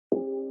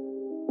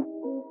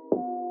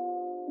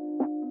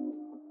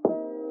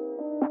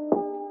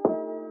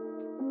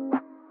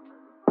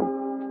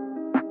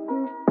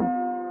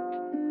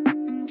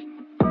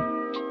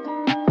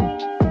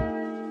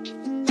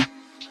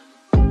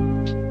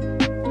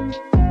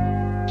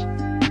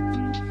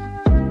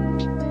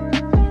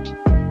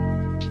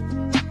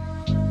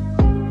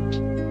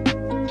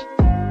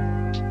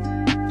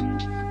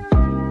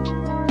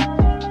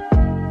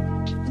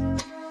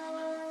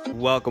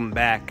welcome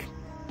back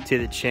to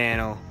the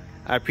channel.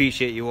 I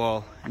appreciate you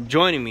all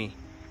joining me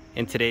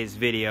in today's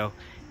video.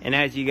 And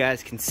as you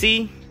guys can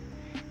see,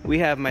 we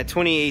have my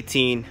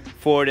 2018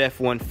 Ford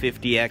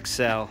F-150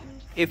 XL.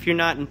 If you're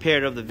not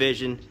impaired of the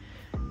vision,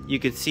 you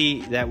can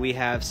see that we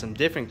have some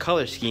different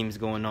color schemes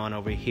going on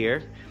over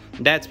here.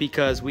 That's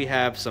because we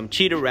have some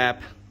cheetah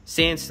wrap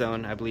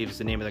sandstone, I believe is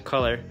the name of the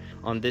color,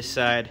 on this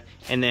side,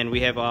 and then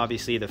we have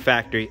obviously the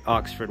factory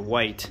Oxford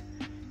white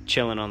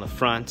chilling on the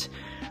front.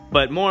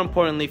 But more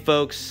importantly,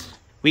 folks,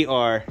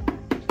 we're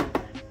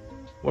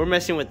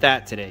messing with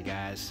that today,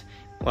 guys.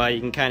 Well, you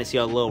can kind of see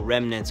all the little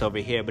remnants over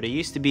here, but it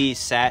used to be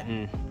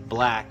satin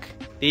black.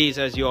 These,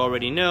 as you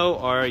already know,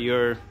 are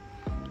your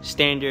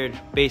standard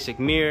basic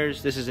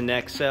mirrors. This is an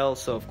XL,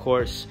 so of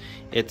course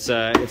it's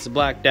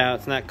blacked out.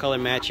 It's not color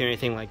matching or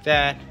anything like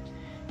that.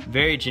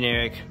 Very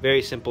generic,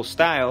 very simple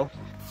style.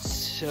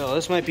 So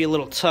this might be a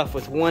little tough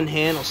with one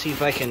hand. I'll see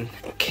if I can.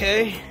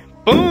 Okay,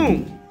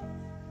 boom!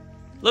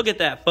 Look at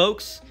that,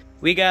 folks.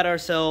 We got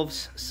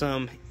ourselves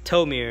some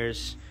tow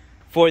mirrors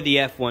for the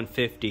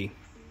F-150.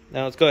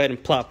 Now let's go ahead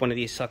and plop one of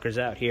these suckers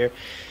out here.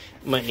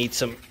 Might need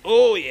some.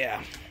 Oh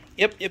yeah,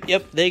 yep.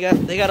 They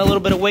got a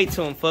little bit of weight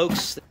to them,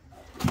 folks.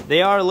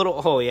 They are a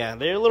little. Oh yeah,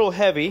 they're a little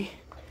heavy.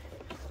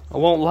 I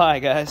won't lie,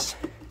 guys.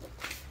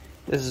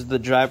 This is the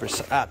driver's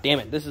side. Ah,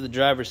 damn it. This is the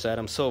driver's side.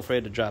 I'm so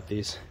afraid to drop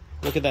these.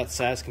 Look at that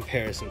size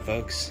comparison,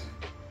 folks.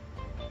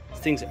 These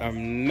things are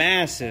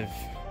massive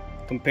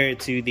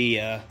compared to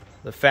the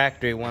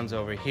factory ones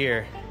over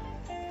here.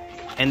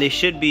 And they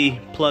should be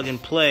plug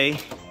and play.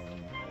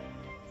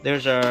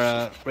 There's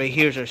our, right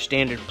here's our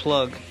standard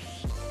plug.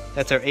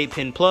 That's our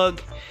 8-pin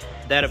plug.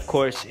 That, of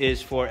course,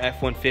 is for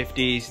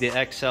F-150s, the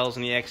XLs,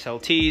 and the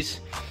XLTs.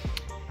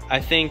 I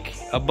think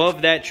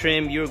above that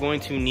trim, you're going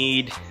to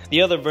need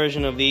the other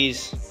version of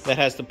these that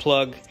has the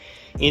plug.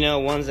 You know,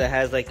 ones that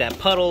has like that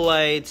puddle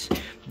lights,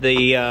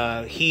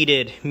 the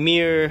heated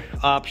mirror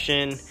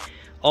option,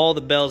 all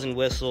the bells and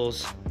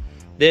whistles.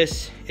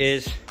 This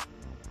is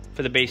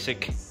for the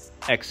basic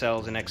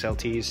XLs and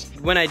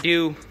XLTs. When I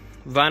do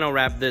vinyl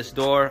wrap this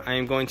door, I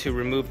am going to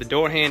remove the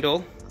door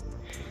handle,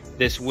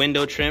 this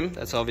window trim.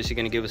 That's obviously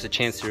going to give us a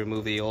chance to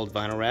remove the old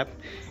vinyl wrap.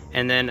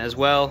 And then as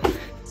well,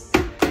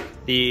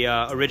 the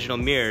original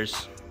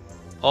mirrors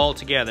all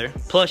together,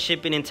 plus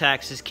shipping and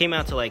taxes, came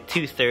out to like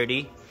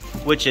 $230,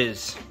 which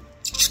is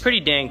pretty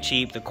dang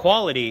cheap. The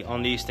quality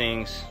on these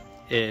things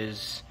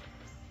is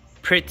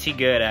pretty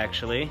good,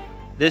 actually.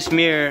 This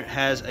mirror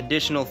has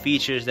additional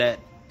features that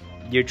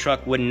your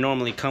truck wouldn't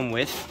normally come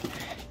with.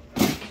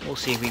 We'll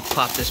see if we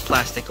pop this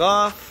plastic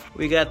off.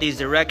 We got these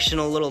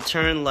directional little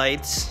turn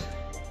lights.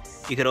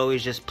 You could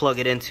always just plug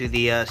it into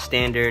the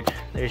standard.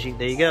 There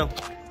you go.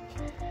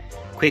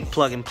 Quick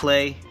plug and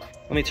play.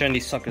 Let me turn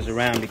these suckers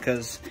around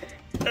because,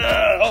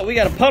 oh, we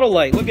got a puddle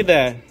light. Look at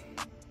that.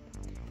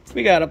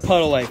 We got a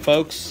puddle light,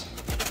 folks.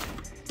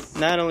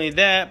 Not only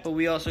that, but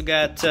we also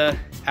got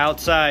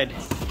outside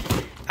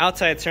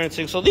turn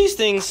signals. So these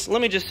things,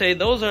 let me just say,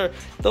 those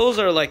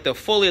are like the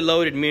fully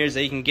loaded mirrors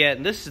that you can get.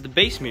 And this is the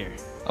base mirror.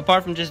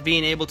 Apart from just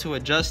being able to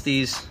adjust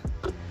these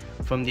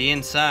from the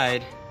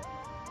inside,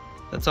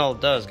 that's all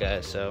it does,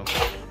 guys. So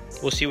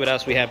we'll see what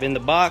else we have in the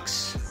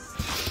box.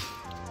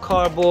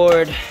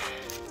 Cardboard.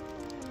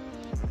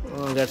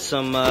 We got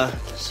some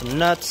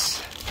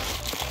nuts,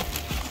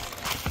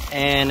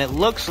 and it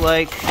looks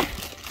like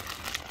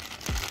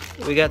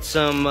we got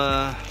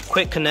some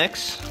quick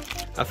connects.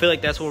 I feel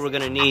like that's what we're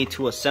gonna need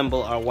to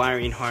assemble our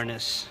wiring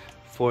harness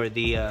for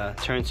the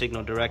turn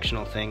signal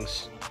directional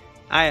things.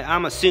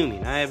 I'm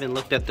assuming. I haven't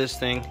looked at this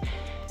thing.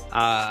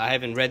 I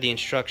haven't read the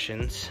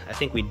instructions. I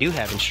think we do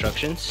have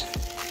instructions.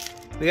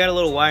 We got a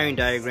little wiring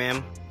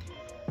diagram.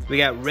 We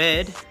got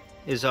red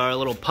is our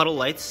little puddle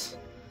lights.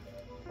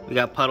 We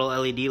got puddle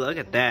LED, look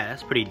at that,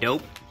 that's pretty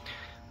dope.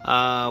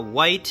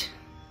 White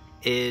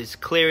is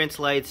clearance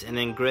lights, and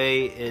then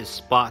gray is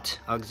spot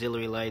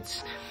auxiliary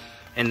lights.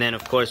 And then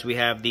of course we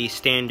have the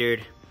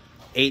standard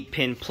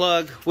 8-pin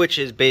plug, which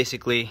is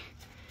basically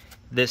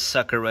this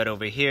sucker right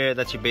over here.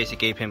 That's your basic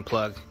 8-pin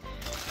plug.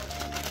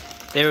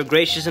 They were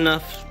gracious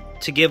enough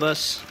to give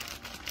us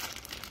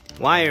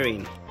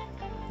wiring.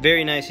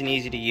 Very nice and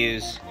easy to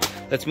use.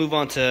 Let's move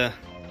on to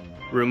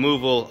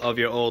removal of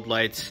your old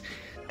lights.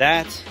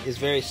 That is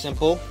very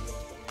simple.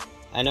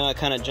 I know I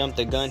kind of jumped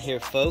the gun here,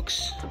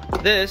 folks.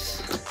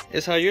 This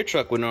is how your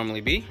truck would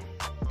normally be.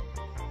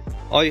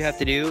 All you have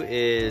to do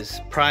is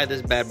pry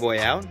this bad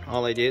boy out.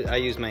 All I did, I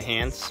use my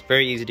hands.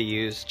 Very easy to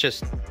use.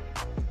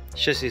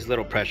 It's just these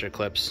little pressure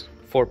clips.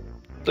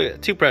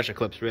 Two pressure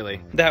clips,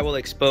 really. That will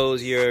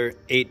expose your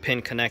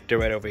 8-pin connector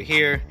right over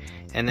here.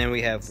 And then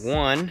we have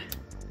one,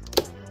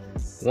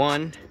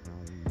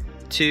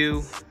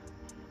 two,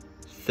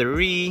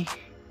 three,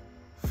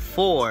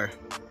 4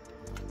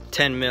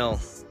 10 mil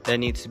that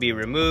needs to be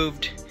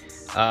removed,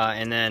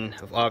 and then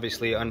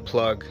obviously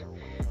unplug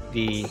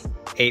the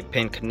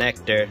 8-pin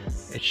connector.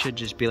 It should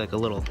just be like a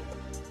little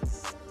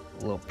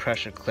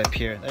pressure clip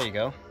here. There you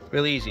go.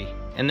 Really easy.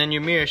 And then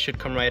your mirror should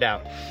come right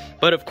out.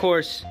 But of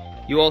course,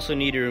 You also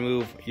need to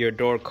remove your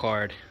door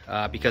card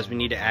because we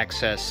need to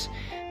access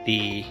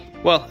the,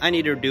 well, I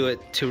need to do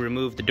it to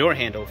remove the door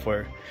handle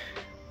for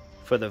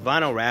the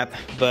vinyl wrap.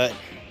 But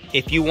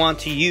if you want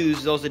to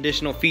use those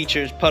additional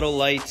features, puddle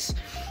lights,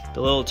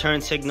 the little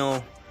turn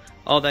signal,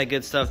 all that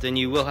good stuff, then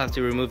you will have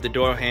to remove the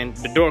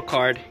door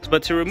card.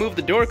 But to remove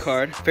the door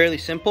card, fairly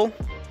simple.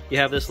 You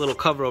have this little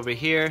cover over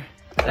here,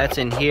 that's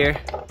in here.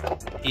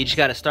 You just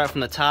gotta start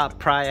from the top,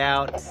 pry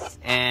out,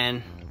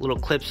 and little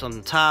clips on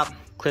the top,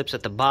 clips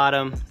at the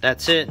bottom,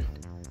 that's it.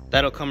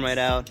 That'll come right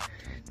out.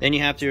 Then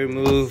you have to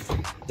remove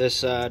this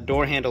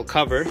door handle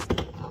cover.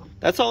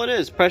 That's all it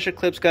is, pressure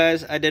clips,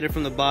 guys. I did it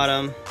from the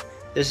bottom.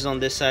 This is on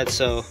this side,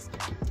 so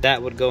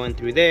that would go in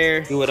through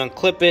there. You would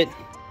unclip it,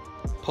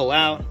 pull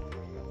out,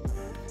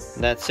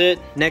 that's it.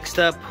 Next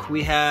up,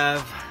 we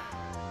have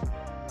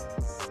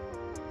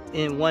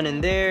one in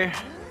there,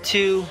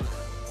 2,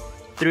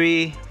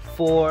 3,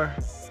 4,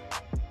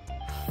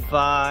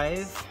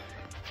 5,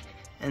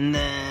 and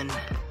then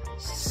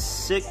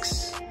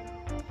 6.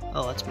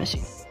 Oh, that's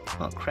missing.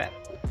 Oh crap.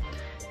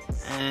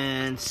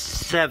 And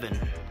 7.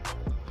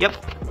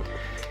 Yep.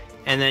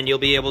 And then you'll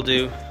be able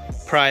to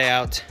pry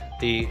out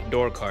the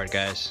door card,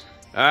 guys.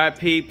 All right,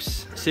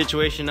 peeps,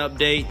 situation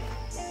update.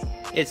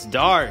 It's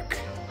dark.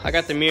 I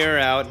got the mirror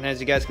out, and as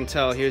you guys can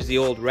tell, here's the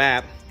old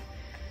wrap.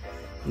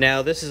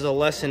 Now, this is a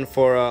lesson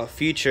for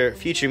future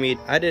me.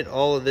 I did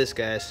all of this,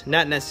 guys.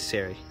 Not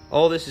necessary.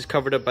 All this is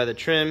covered up by the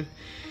trim.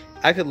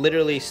 I could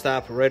literally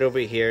stop right over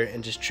here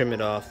and just trim it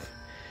off,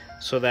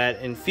 so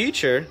that in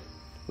future,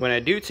 when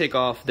I do take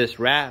off this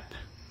wrap,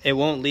 it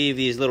won't leave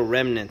these little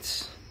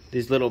remnants,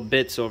 these little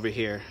bits over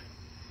here.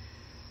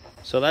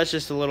 So that's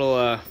just a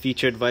little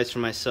feature advice for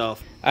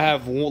myself. I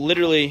have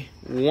literally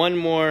one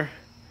more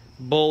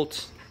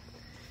bolt,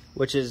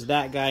 which is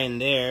that guy in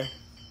there,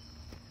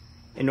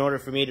 in order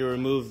for me to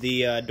remove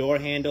the door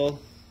handle.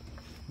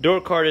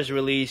 Door card is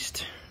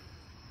released.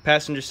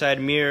 Passenger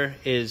side mirror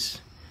is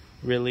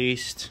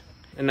released.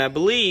 And I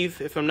believe,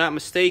 if I'm not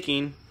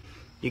mistaken,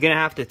 you're gonna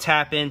have to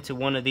tap into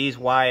one of these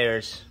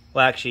wires,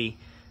 well actually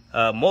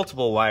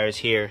multiple wires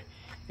here,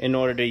 in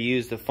order to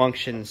use the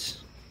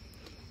functions.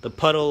 The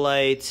puddle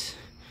lights,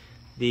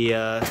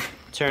 the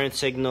turn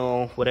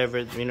signal, whatever,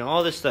 you know,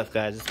 all this stuff,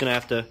 guys. It's gonna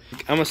have to,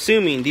 I'm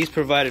assuming these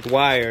provided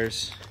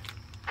wires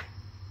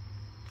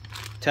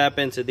tap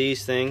into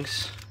these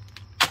things.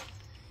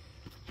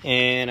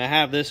 And I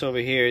have this over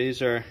here.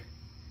 These are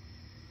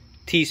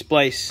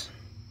T-splice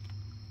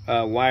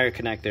wire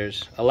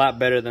connectors. A lot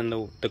better than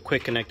the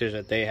quick connectors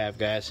that they have,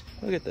 guys.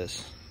 Look at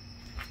this.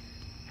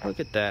 Look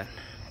at that.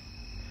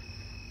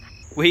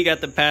 We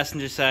got the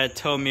passenger side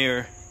tow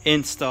mirror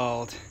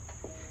installed.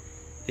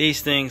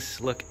 These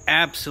things look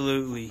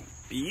absolutely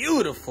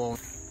beautiful.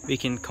 We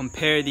can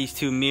compare these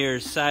two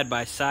mirrors side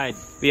by side.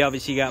 We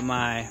obviously got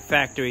my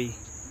factory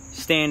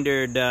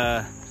standard,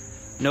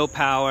 no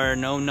power,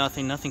 no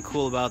nothing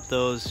cool about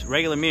those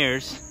regular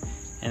mirrors.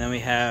 And then we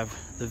have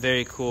the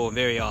very cool,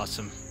 very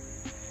awesome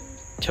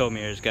tow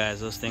mirrors, guys.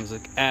 Those things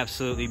look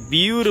absolutely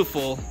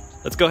beautiful.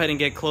 Let's go ahead and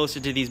get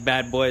closer to these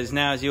bad boys.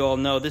 Now, as you all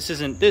know,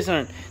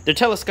 they're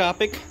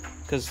telescopic,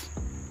 because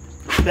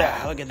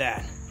look at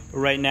that. But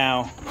right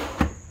now,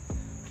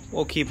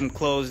 we'll keep them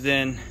closed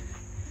in,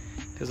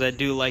 because I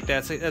do like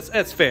that. So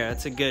that's fair.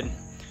 It's a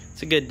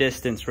good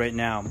distance right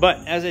now.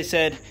 But as I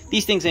said,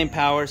 these things ain't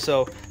power,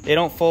 so they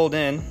don't fold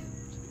in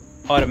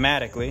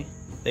automatically.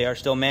 They are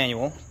still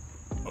manual.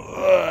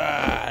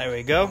 There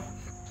we go.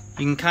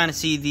 You can kind of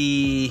see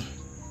the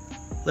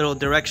little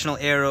directional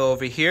arrow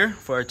over here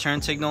for our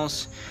turn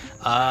signals.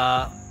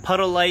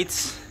 Puddle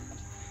lights.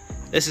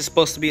 This is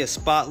supposed to be a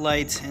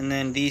spotlight, and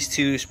then these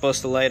two are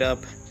supposed to light up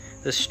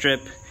the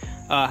strip.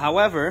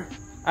 However,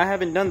 I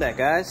haven't done that,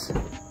 guys,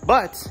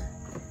 but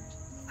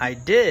I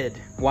did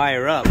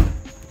wire up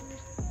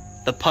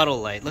the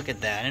puddle light. Look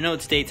at that. I know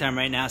it's daytime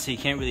right now, so you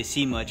can't really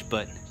see much,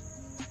 but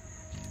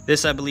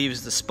this, I believe,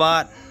 is the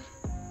spot,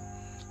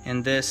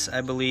 and this,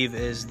 I believe,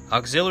 is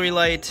auxiliary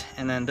light,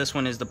 and then this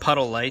one is the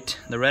puddle light,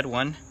 the red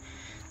one.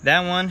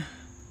 That one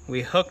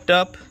we hooked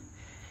up,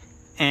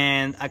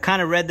 and I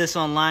kind of read this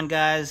online,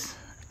 guys.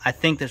 I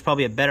think there's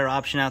probably a better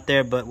option out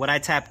there, but what I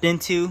tapped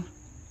into,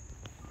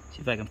 see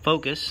if I can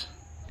focus.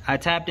 I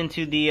tapped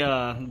into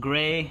the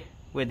gray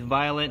with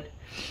violet,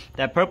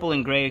 that purple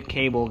and gray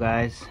cable,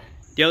 guys.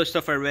 The other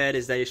stuff I read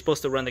is that you're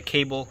supposed to run the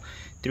cable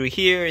through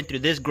here and through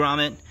this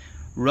grommet,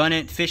 run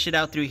it, fish it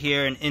out through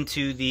here and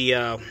into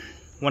the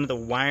one of the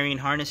wiring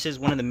harnesses,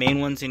 one of the main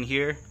ones in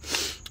here.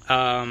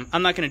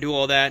 I'm not gonna do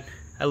all that.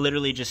 I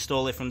literally just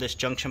stole it from this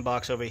junction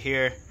box over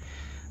here.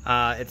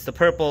 It's the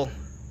purple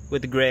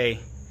with the gray.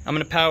 I'm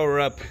gonna power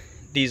up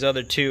these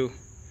other two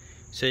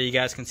so you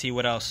guys can see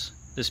what else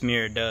this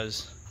mirror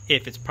does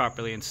if it's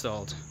properly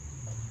installed. So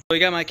we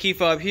got my key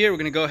fob here. We're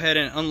gonna go ahead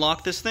and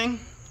unlock this thing.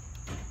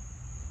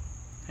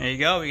 There you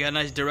go. We got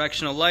nice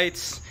directional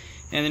lights,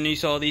 and then you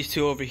saw these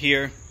two over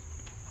here,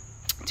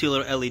 two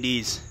little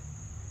LEDs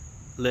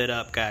lit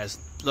up, guys.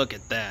 Look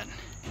at that.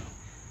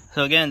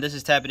 So again, this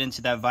is tapping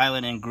into that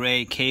violet and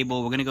gray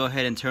cable. We're gonna go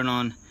ahead and turn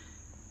on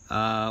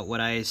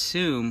what I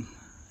assume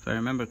if I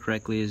remember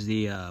correctly, is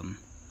the I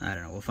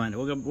don't know. We'll find it.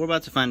 We're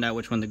about to find out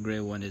which one the gray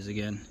one is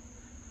again.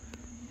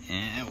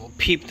 And we'll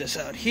peep this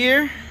out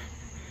here.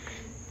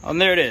 Oh,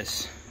 and there it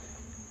is.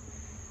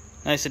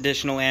 Nice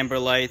additional amber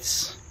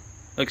lights.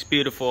 Looks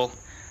beautiful.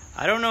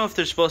 I don't know if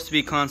they're supposed to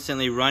be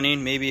constantly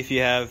running. Maybe if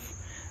you have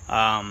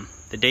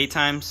the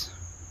daytimes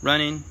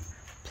running.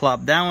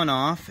 Plop that one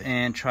off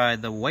and try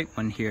the white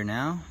one here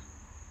now.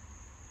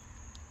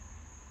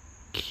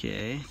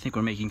 Okay, I think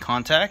we're making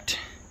contact.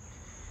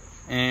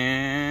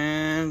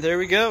 And there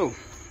we go.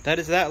 That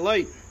is that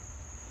light.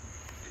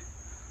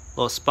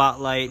 Little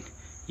spotlight.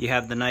 You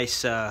have the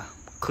nice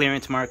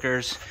clearance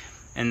markers,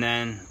 and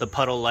then the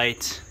puddle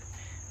lights.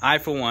 I,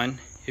 for one,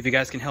 if you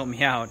guys can help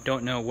me out,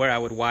 don't know where I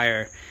would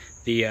wire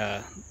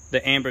the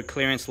amber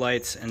clearance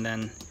lights and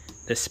then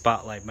this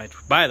spotlight. But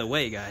by the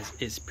way, guys,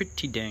 it's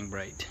pretty dang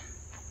bright.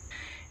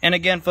 And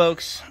again,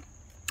 folks,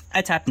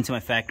 I tapped into my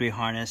factory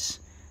harness.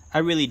 I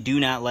really do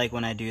not like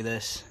when I do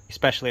this,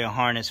 especially a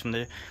harness from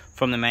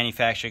the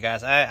manufacturer,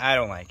 guys. I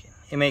don't like it.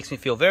 It makes me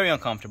feel very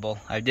uncomfortable.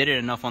 I did it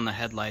enough on the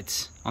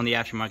headlights, on the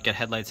aftermarket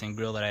headlights and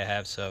grill that I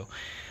have, so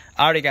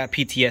I already got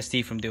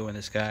PTSD from doing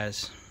this,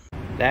 guys.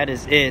 That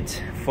is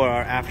it for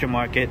our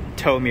aftermarket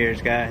tow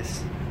mirrors,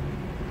 guys.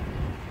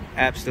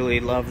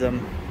 Absolutely love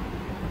them.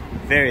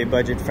 Very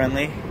budget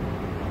friendly.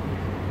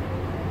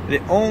 The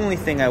only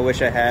thing I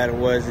wish I had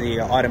was the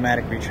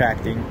automatic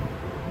retracting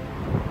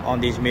on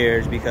these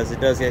mirrors, because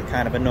it does get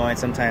kind of annoying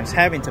sometimes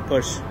having to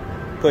push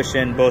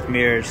in both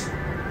mirrors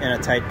in a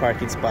tight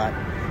parking spot.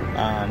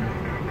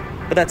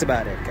 But that's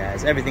about it,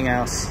 guys. Everything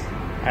else,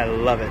 I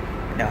love it.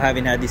 Now,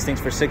 having had these things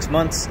for 6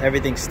 months,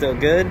 everything's still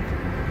good.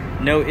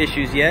 No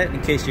issues yet.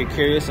 In case you're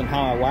curious on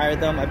how I wired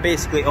them, I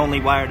basically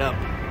only wired up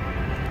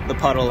the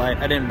puddle light.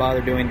 I didn't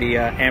bother doing the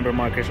amber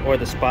markers or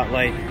the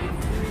spotlight,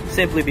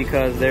 simply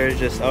because there's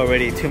just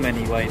already too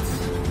many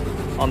lights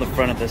on the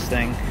front of this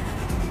thing.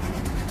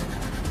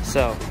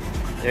 So,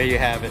 there you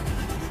have it.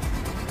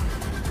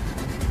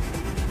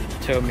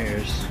 Tow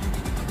mirrors.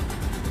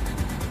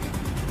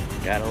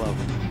 Gotta love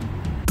them.